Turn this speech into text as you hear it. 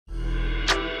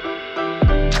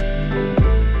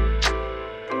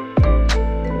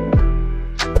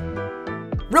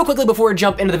real quickly before we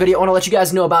jump into the video, I want to let you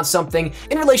guys know about something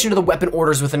in relation to the weapon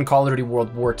orders within Call of Duty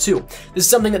World War II. This is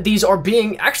something that these are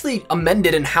being actually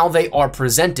amended in how they are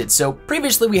presented. So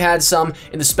previously we had some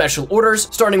in the special orders,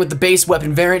 starting with the base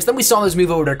weapon variants, then we saw those move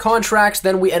over to contracts,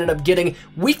 then we ended up getting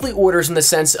weekly orders in the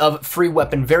sense of free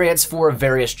weapon variants for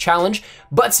various challenge,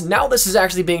 but now this is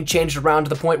actually being changed around to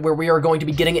the point where we are going to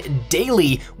be getting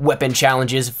daily weapon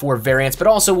challenges for variants, but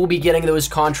also we'll be getting those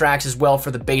contracts as well for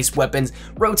the base weapons,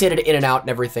 rotated in and out and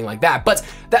everything like that. But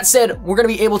that said, we're going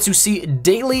to be able to see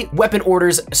daily weapon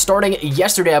orders starting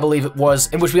yesterday, I believe it was,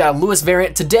 in which we got a Lewis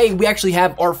variant. Today, we actually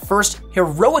have our first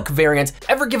heroic variant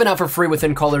ever given out for free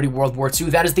within Call of Duty World War II.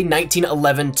 That is the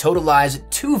 1911 Totalize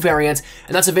 2 variant,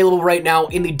 and that's available right now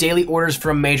in the daily orders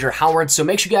from Major Howard. So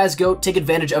make sure you guys go take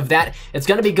advantage of that. It's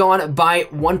going to be gone by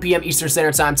 1 p.m. Eastern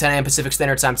Standard Time, 10 a.m. Pacific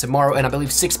Standard Time tomorrow, and I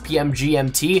believe 6 p.m.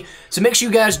 GMT. So make sure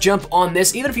you guys jump on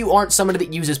this. Even if you aren't somebody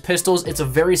that uses pistols, it's a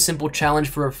very simple challenge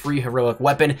for a free heroic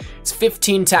weapon. It's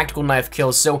 15 tactical knife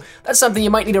kills, so that's something you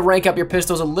might need to rank up your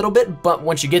pistols a little bit, but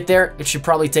once you get there, it should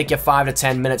probably take you 5 to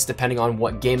 10 minutes depending on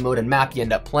what game mode and map you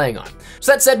end up playing on.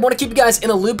 So that said, want to keep you guys in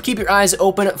the loop, keep your eyes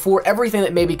open for everything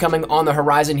that may be coming on the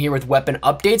horizon here with weapon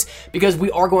updates, because we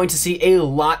are going to see a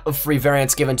lot of free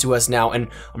variants given to us now, and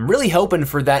I'm really hoping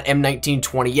for that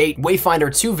M1928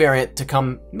 Wayfinder 2 variant to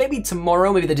come maybe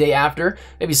tomorrow, maybe the day after,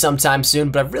 maybe sometime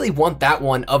soon, but I really want that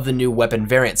one of the new weapon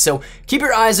variant. So keep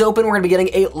your eyes open. We're going to be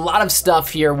getting a lot of stuff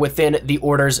here within the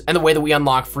orders and the way that we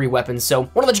unlock free weapons. So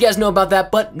want to let you guys know about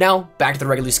that, but now back to the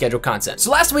regularly scheduled content. So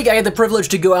last week I had the privilege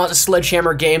to go out to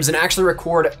Sledgehammer Games and actually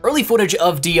record early footage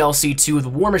of DLC 2, The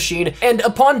War Machine, and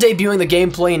upon debuting the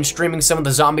gameplay and streaming some of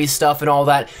the zombie stuff and all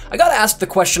that, I got asked the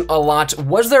question a lot,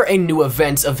 was there a new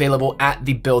event available at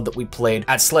the build that we played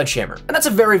at Sledgehammer? And that's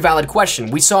a very valid question.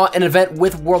 We saw an event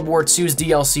with World War II's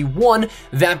DLC 1,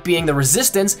 that being the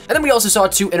Resistance, and then we also saw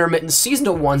 2 intermittent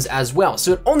seasonal ones as well.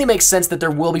 So it only makes sense that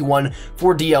there will be one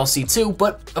for DLC 2,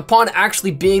 but upon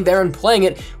actually being there and playing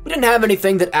it, we didn't have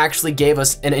anything that actually gave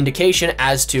us an indication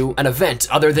as to an event,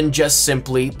 other than just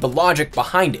simply the logic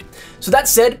behind it. So that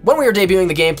said, when we were debuting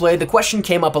the gameplay, the question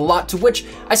came up a lot, to which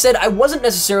I said I wasn't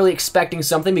necessarily expecting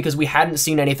something because we hadn't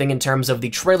seen anything in terms of the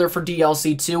trailer for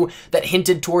DLC 2 that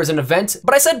hinted towards an event,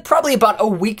 but I said probably about a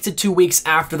week to 2 weeks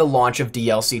after the launch of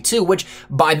DLC 2, which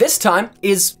by this time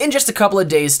is in just a couple of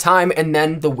days' time, and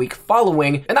then the week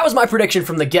following, and that was my prediction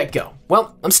from the get-go.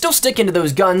 Well, I'm still sticking to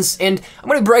those guns, and I'm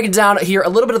going to break it down here a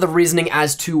little bit of the reasoning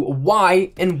as to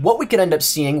why and what we could end up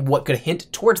seeing, what could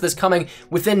hint towards this coming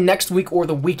within next week or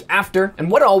the week after, and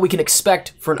what all we can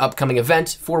expect for an upcoming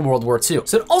event for World War II.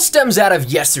 So it all stems out of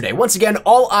yesterday. Once again,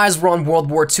 all eyes were on World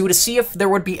War II to see if there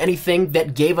would be anything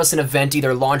that gave us an event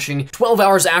either launching 12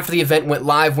 hours after the event went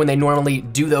live when they normally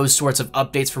do those sorts of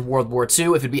updates for World War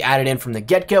II, if it'd be added in from the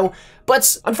get-go.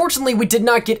 But unfortunately, we did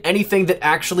not get anything that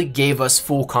actually gave us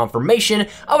full confirmation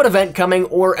of an event coming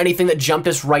or anything that jumped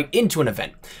us right into an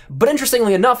event. But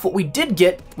interestingly enough, what we did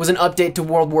get was an update to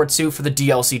World War II for the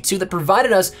DLC 2 that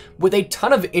provided us with a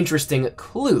ton of interesting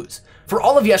clues. For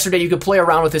all of yesterday, you could play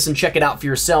around with this and check it out for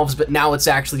yourselves, but now it's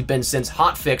actually been since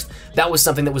hotfixed. That was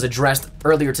something that was addressed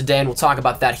earlier today, and we'll talk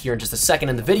about that here in just a second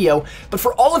in the video. But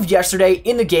for all of yesterday,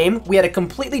 in the game, we had a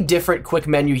completely different quick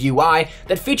menu UI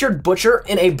that featured Butcher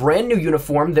in a brand new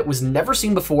uniform that was never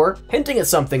seen before, hinting at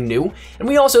something new. And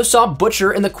we also saw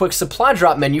Butcher in the quick supply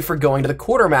drop menu for going to the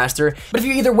quartermaster. But if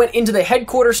you either went into the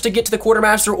headquarters to get to the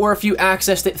quartermaster, or if you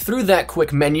accessed it through that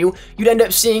quick menu, you'd end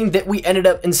up seeing that we ended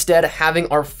up instead having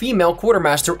our female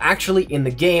quartermaster actually in the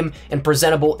game and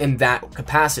presentable in that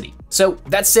capacity. So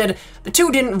that said, the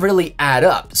two didn't really add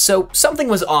up, so something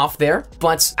was off there.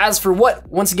 But as for what,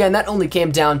 once again, that only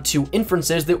came down to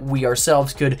inferences that we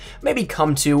ourselves could maybe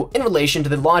come to in relation to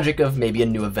the logic of maybe a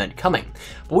new event coming.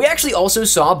 But we actually also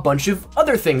saw a bunch of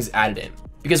other things added in,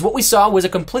 because what we saw was a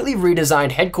completely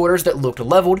redesigned headquarters that looked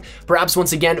leveled, perhaps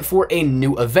once again for a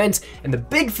new event. And the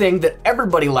big thing that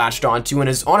everybody latched onto, and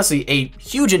is honestly a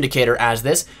huge indicator as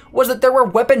this, was that there were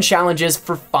weapon challenges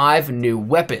for 5 new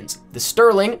weapons. The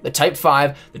Sterling, the Type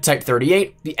 5, the Type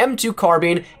 38, the M2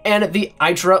 Carbine, and the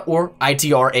ITRA or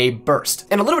ITRA Burst.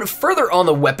 And a little bit further on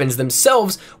the weapons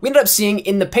themselves, we ended up seeing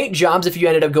in the paint jobs, if you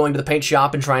ended up going to the paint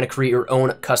shop and trying to create your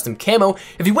own custom camo,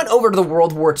 if you went over to the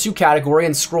World War II category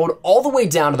and scrolled all the way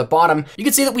down to the bottom, you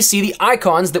can see that we see the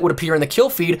icons that would appear in the kill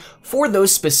feed for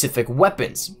those specific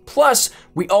weapons. Plus,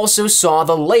 we also saw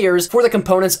the layers for the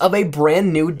components of a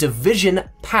brand new Division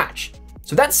patch.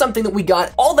 So that's something that we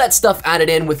got all that stuff added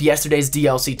in with yesterday's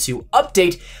DLC 2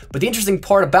 update. But the interesting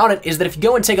part about it is that if you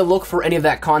go and take a look for any of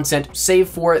that content, save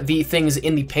for the things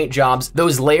in the paint jobs,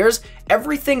 those layers,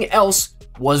 everything else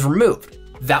was removed.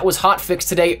 that was hotfixed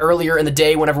today earlier in the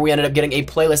day whenever we ended up getting a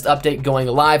playlist update going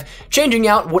live, changing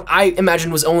out what I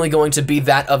imagined was only going to be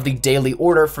that of the daily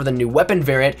order for the new weapon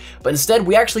variant, but instead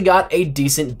we actually got a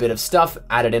decent bit of stuff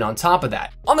added in on top of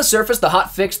that. On the surface, the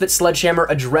hotfix that Sledgehammer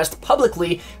addressed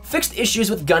publicly fixed issues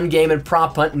with gun game and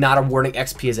prop hunt not awarding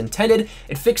XP as intended,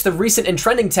 it fixed the recent and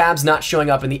trending tabs not showing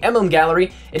up in the emblem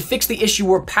gallery, it fixed the issue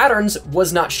where patterns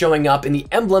was not showing up in the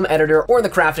emblem editor or in the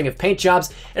crafting of paint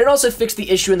jobs, and it also fixed the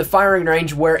issue in the firing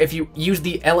range where if you use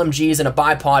the LMGs in a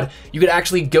bipod, you could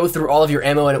actually go through all of your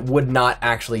ammo and it would not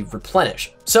actually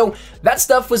replenish. So that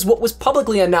stuff was what was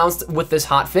publicly announced with this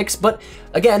hotfix, but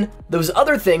again, those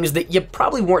other things that you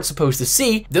probably weren't supposed to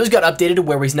see, those got updated to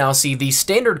where we now see the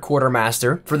standard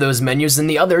quartermaster for those menus, and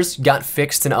the others got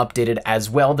fixed and updated as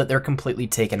well, that they're completely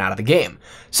taken out of the game.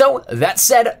 So that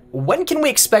said, when can we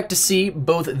expect to see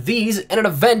both these and an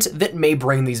event that may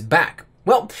bring these back?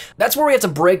 Well, that's where we have to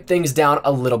break things down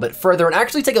a little bit further and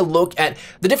actually take a look at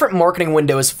the different marketing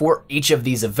windows for each of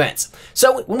these events.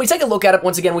 So when we take a look at it,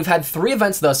 once again, we've had 3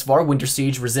 events thus far: Winter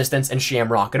Siege, Resistance, and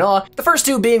Shamrock and Awe. The first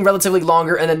 2 being relatively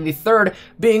longer, and then the third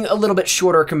being a little bit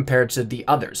shorter compared to the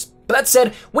others. But that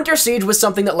said, Winter Siege was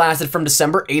something that lasted from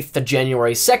December 8th to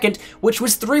January 2nd, which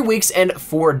was 3 weeks and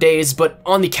 4 days, but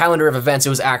on the calendar of events, it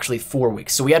was actually 4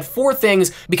 weeks. So we had 4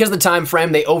 things because of the time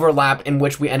frame, they overlap, in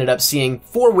which we ended up seeing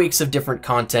 4 weeks of different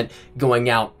content going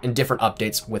out and different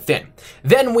updates within.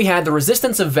 Then we had the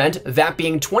Resistance event, that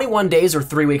being 21 days or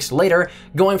 3 weeks later,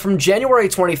 going from January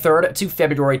 23rd to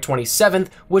February 27th,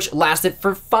 which lasted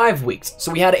for 5 weeks.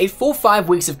 So we had a full 5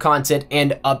 weeks of content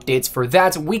and updates for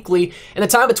that weekly, and the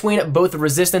time between both the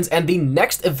Resistance and the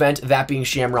next event, that being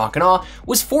Shamrock and Awe,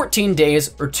 was 14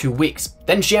 days or 2 weeks.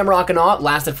 Then Shamrock and Awe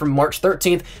lasted from March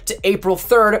 13th to April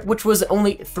 3rd, which was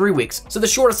only 3 weeks. So the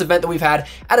shortest event that we've had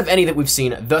out of any that we've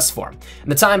seen thus far.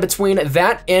 And the time between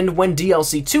that and when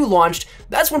DLC 2 launched,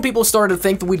 that's when people started to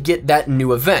think that we'd get that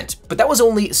new event. But that was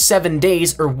only 7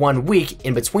 days or 1 week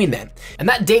in between then. And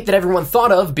that date that everyone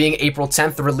thought of, being April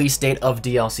 10th, the release date of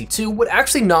DLC 2, would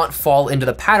actually not fall into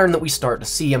the pattern that we start to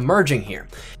see emerging here.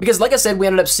 Because like I said, we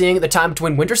ended up seeing the time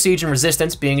between Winter Siege and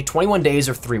Resistance being 21 days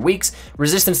or 3 weeks.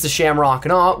 Resistance to Shamrock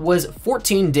and Awe was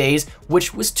 14 days,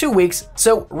 which was 2 weeks.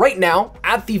 So right now,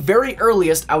 at the very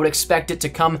earliest, I would expect it to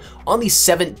come on the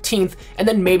 17th and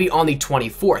then maybe on the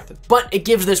 24th. But it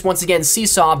gives this, once again,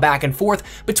 seesaw back and forth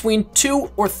between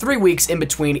 2 or 3 weeks in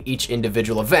between each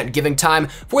individual event, giving time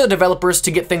for the developers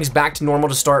to get things back to normal,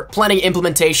 to start planning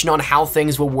implementation on how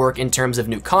things will work in terms of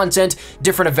new content,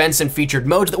 different events and featured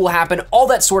modes that will happen, all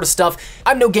that sort of stuff.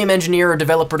 I'm no game engineer or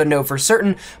developer to know for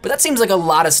certain, but that seems like a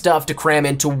lot of stuff to cram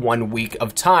into 1 week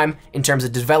of time in terms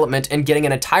of development and getting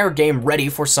an entire game ready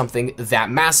for something that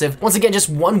massive, once again, just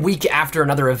 1 week after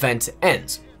another event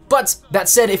ends. But that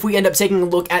said, if we end up taking a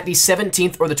look at the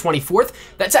 17th or the 24th,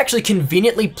 that's actually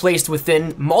conveniently placed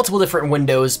within multiple different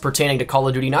windows pertaining to Call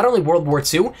of Duty, not only World War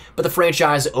II, but the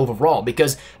franchise overall,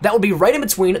 because that will be right in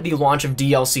between the launch of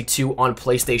DLC 2 on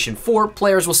PlayStation 4.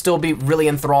 Players will still be really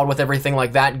enthralled with everything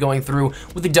like that, going through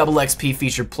with the double XP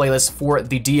featured playlist for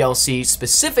the DLC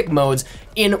specific modes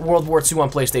in World War II on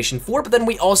PlayStation 4, but then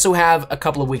we also have a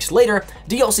couple of weeks later,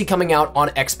 DLC coming out on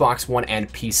Xbox One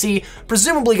and PC,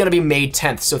 presumably going to be May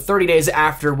 10th, so 30 days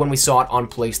after when we saw it on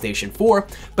PlayStation 4,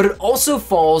 but it also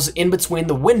falls in between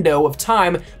the window of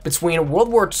time between World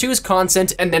War II's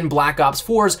content and then Black Ops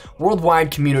 4's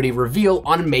worldwide community reveal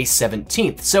on May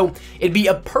 17th. So it'd be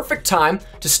a perfect time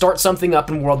to start something up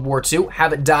in World War II,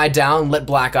 have it die down, let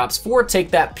Black Ops 4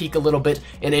 take that peak a little bit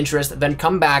in interest, then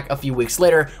come back a few weeks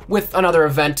later with another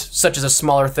event, such as a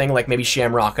smaller thing like maybe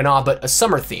Shamrock and Awe, but a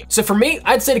summer theme. So for me,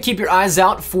 I'd say to keep your eyes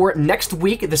out for next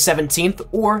week, the 17th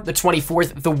or the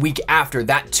 24th, the week after,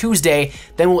 that Tuesday,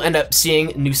 then we'll end up seeing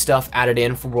new stuff added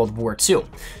in for World War II.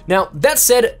 Now, that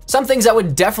said, some things I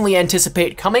would definitely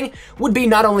anticipate coming would be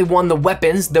not only the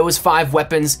weapons, those 5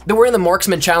 weapons that were in the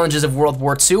marksman challenges of World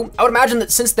War II. I would imagine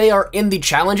that since they are in the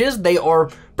challenges, they are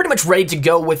pretty much ready to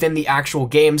go within the actual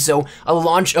game, so a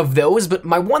launch of those. But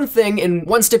my one thing and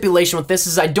one stipulation with this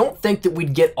is I don't think that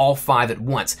we'd get all 5 at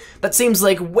once. That seems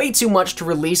like way too much to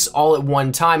release all at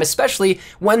one time, especially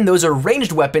when those are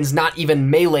ranged weapons, not even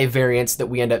melee variants that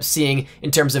we end up seeing in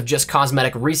terms of just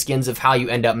cosmetic reskins of how you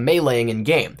end up meleeing in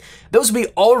game. Those would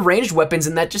be all ranged weapons,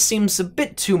 and that just seems a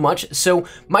bit too much, so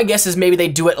my guess is maybe they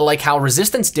do it like how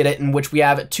Resistance did it, in which we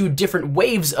have 2 different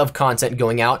waves of content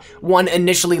going out, one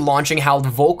initially launching how the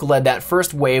Volk led that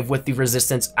first wave with the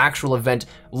Resistance actual event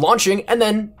launching, and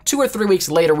then 2 or 3 weeks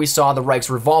later we saw the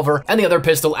Reich's revolver and the other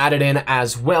pistol added in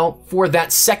as well for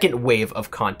that second wave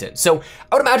of content. So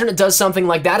I would imagine it does something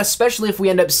like that, especially if we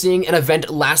end up seeing an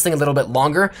event lasting a little bit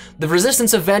longer. The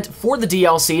Resistance event for the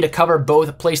DLC to cover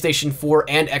both PlayStation 4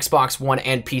 and Xbox One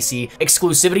and PC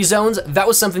exclusivity zones, that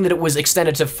was something that it was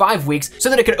extended to 5 weeks so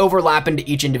that it could overlap into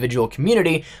each individual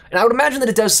community, and I would imagine that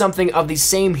it does something of the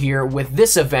same here with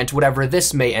this event, whatever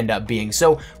this may end up being.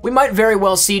 So we might very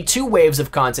well see 2 waves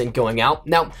of content going out.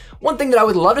 Now, one thing that I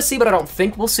would love to see, but I don't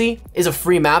think we'll see, is a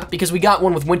free map, because we got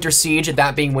one with Winter Siege,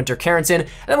 that being Winter Carrington, and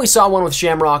then we saw one with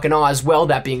Shamrock and Awe as well,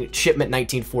 that being Shipment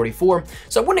 1944.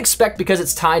 So I wouldn't expect, because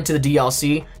it's tied to the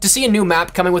DLC, to see a new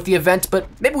map coming with the event, but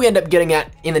maybe we end up getting it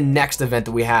in the next event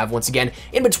that we have, once again,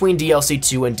 in between DLC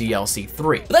 2 and DLC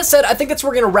 3. But that said, I think that's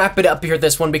where we're gonna wrap it up here at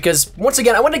this one, because once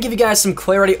again, I want to give you guys some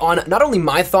clarity on not only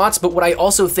my thoughts, but what I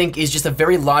also think is just a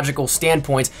very logical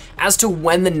standpoint as to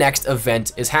when the next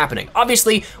event is happening.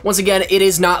 Obviously, once again, it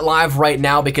is not live right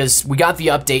now because we got the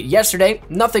update yesterday.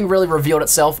 Nothing really revealed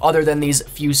itself other than these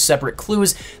few separate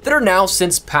clues that are now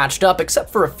since patched up,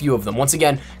 except for a few of them. Once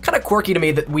again, kind of quirky to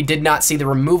me that we did not see the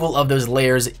removal of those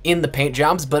layers in the paint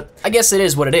jobs, but I guess it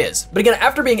is what it is. But again,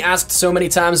 after being asked so many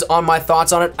times on my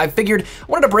thoughts on it, I figured I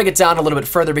wanted to break it down a little bit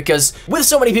further, because with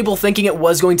so many people thinking it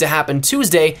was going to happen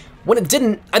Tuesday, when it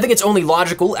didn't, I think it's only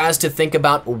logical as to think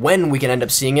about when we can end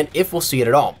up seeing it, if we'll see it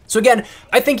at all. So again,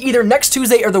 I think either next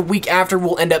Tuesday or the week after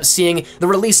we'll end up seeing the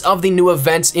release of the new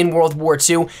events in World War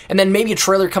II, and then maybe a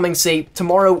trailer coming, say,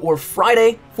 tomorrow or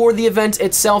Friday for the event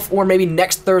itself, or maybe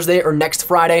next Thursday or next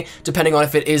Friday, depending on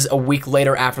if it is a week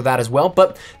later after that as well.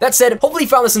 But that said, hopefully you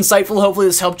found this insightful, hopefully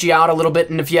this helped you out a little bit,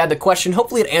 and if you had the question,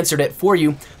 hopefully it answered it for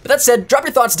you. But that said, drop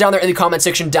your thoughts down there in the comment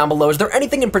section down below. Is there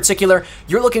anything in particular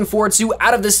you're looking forward to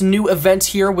out of this new event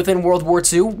here within World War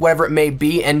II, whatever it may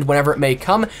be and whenever it may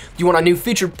come? Do you want a new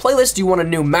featured playlist? Do you want a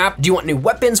new map? Do you want new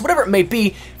weapons? Whatever it may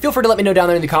be, feel free to let me know down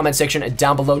there in the comment section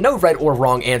down below. No right or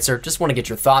wrong answer, just want to get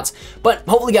your thoughts. But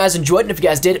hopefully you guys enjoyed, and if you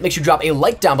guys did, make sure you drop a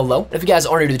like down below. And if you guys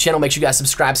are new to the channel, make sure you guys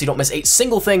subscribe so you don't miss a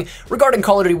single thing regarding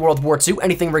Call of Duty World War II,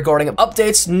 anything regarding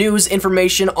updates, news,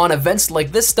 information on events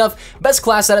like this stuff, best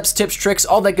class setups, tips, tricks,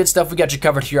 all that good stuff we got you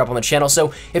covered here up on the channel.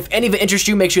 So if any of it interests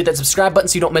you, make sure you hit that subscribe button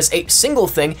so you don't miss a single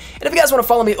thing. And if you guys want to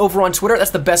follow me over on Twitter,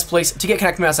 that's the best place to get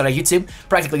connected with me outside of YouTube.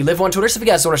 Practically live on Twitter, so if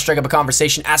you guys want to strike up a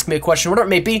conversation, ask me a question, whatever it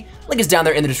may be, link is down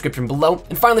there in the description below.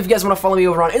 And finally, if you guys want to follow me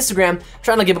over on Instagram,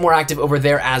 trying to get a bit more active over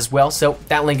there as well, so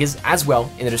that link is as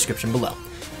well in the description below.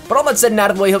 But all that said and out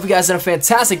of the way, hope you guys had a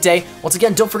fantastic day. Once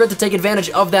again, don't forget to take advantage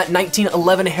of that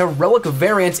 1911 heroic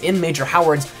variant in Major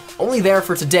Howard's, only there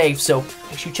for today, so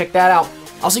make sure you check that out.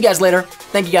 I'll see you guys later.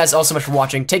 Thank you guys all so much for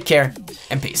watching. Take care,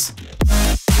 and peace.